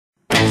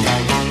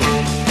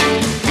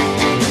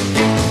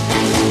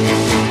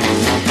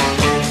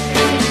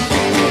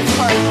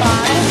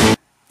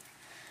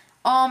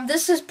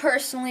This is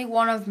personally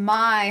one of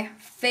my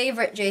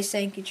favorite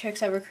Sankey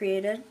tricks ever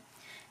created.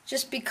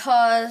 Just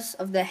because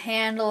of the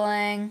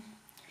handling,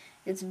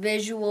 it's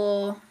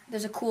visual,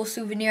 there's a cool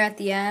souvenir at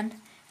the end.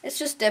 It's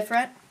just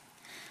different.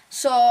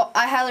 So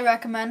I highly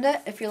recommend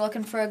it if you're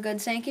looking for a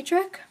good Sankey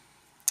trick.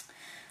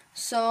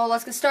 So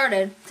let's get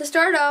started. To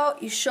start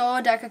out, you show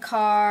a deck of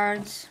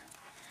cards,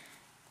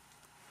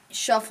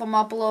 shuffle them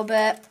up a little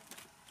bit,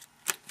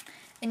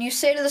 and you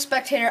say to the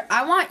spectator,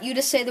 I want you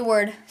to say the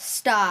word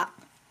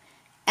stop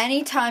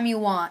anytime you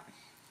want.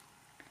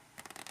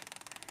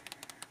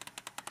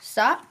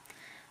 Stop.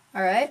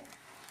 Alright.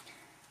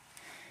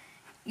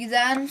 You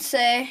then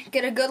say,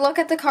 get a good look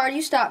at the card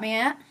you stopped me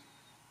at.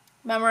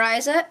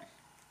 Memorize it.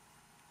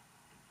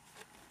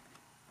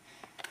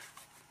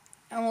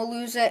 And we'll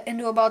lose it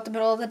into about the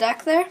middle of the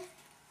deck there.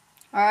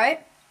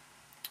 Alright.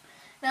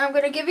 Now I'm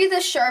going to give you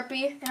this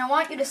Sharpie, and I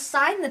want you to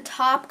sign the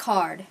top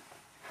card.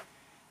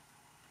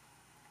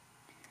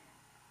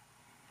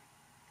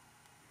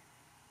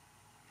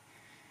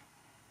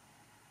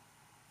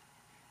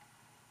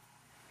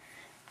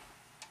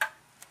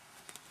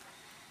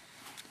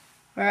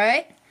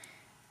 Alright.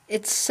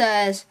 It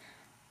says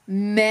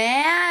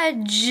magic.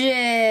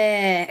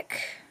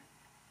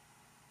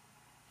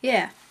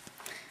 Yeah.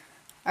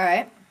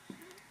 Alright.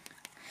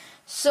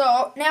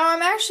 So now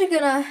I'm actually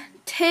going to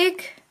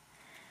take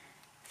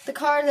the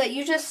card that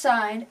you just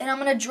signed and I'm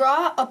going to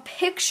draw a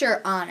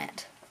picture on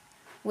it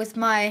with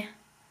my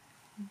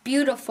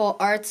beautiful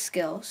art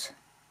skills.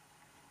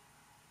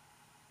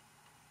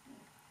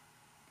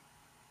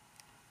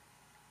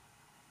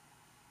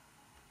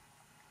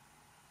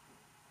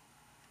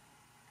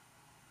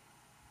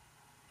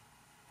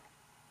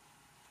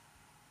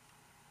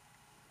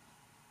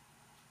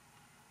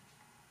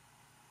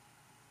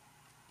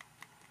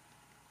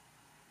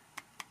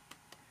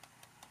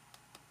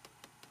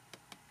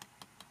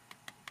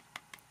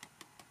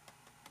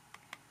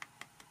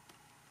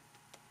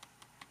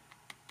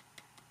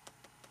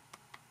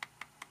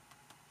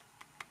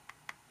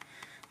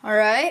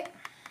 Alright.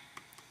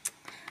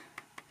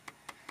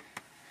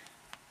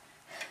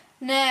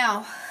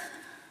 Now,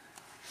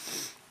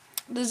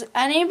 does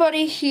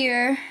anybody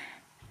here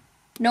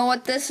know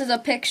what this is a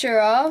picture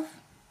of?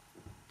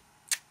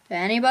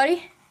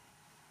 Anybody?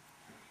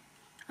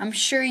 I'm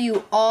sure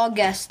you all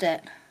guessed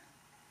it.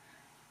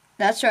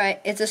 That's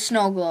right, it's a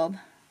snow globe.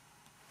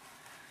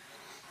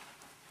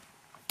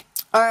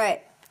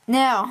 Alright,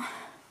 now,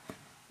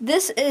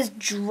 this is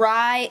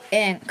dry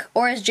ink,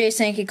 or as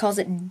Sankey calls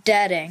it,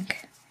 dead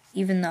ink.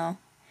 Even though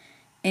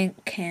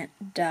ink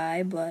can't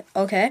die, but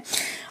okay.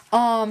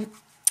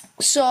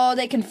 So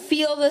they can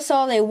feel this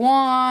all they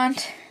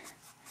want.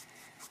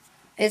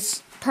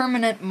 It's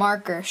permanent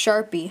marker,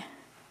 Sharpie.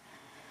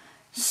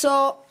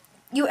 So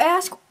you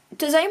ask,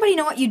 does anybody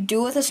know what you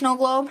do with a snow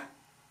globe?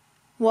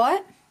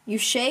 What? You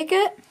shake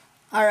it?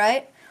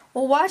 Alright.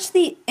 Well, watch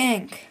the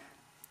ink.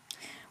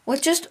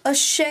 With just a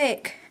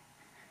shake,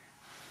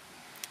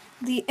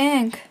 the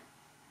ink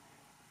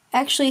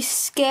actually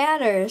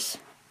scatters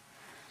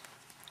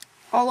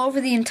all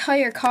over the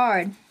entire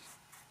card.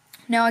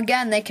 Now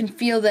again, they can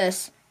feel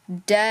this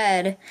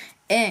dead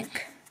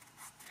ink.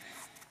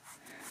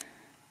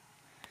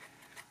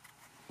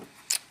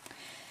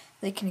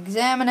 They can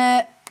examine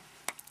it,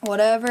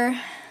 whatever.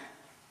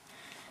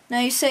 Now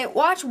you say,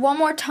 watch one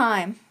more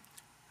time.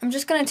 I'm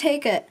just going to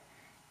take it,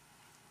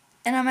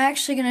 and I'm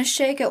actually going to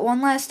shake it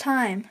one last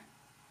time.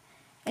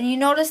 And you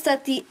notice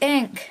that the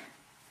ink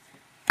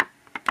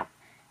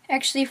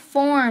actually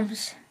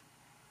forms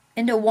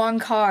into one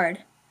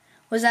card.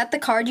 Was that the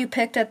card you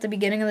picked at the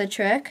beginning of the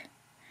trick?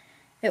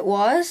 It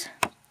was?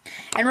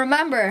 And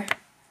remember,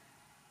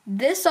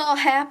 this all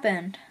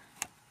happened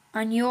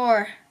on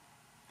your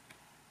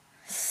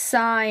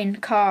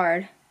signed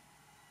card.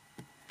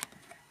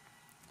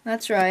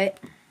 That's right.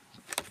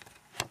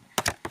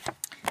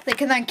 They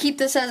can then keep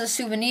this as a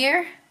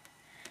souvenir.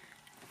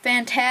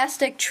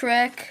 Fantastic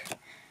trick.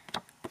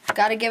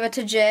 Gotta give it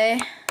to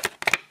Jay.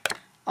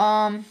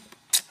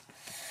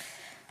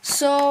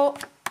 So,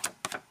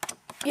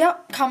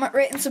 yep, comment,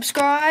 rate, and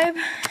subscribe,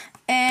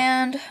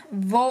 and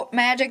vote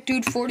Magic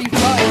Dude 45.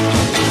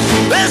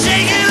 Well,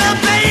 shake it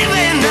up,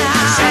 baby,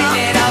 now.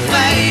 Shake it up,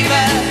 baby.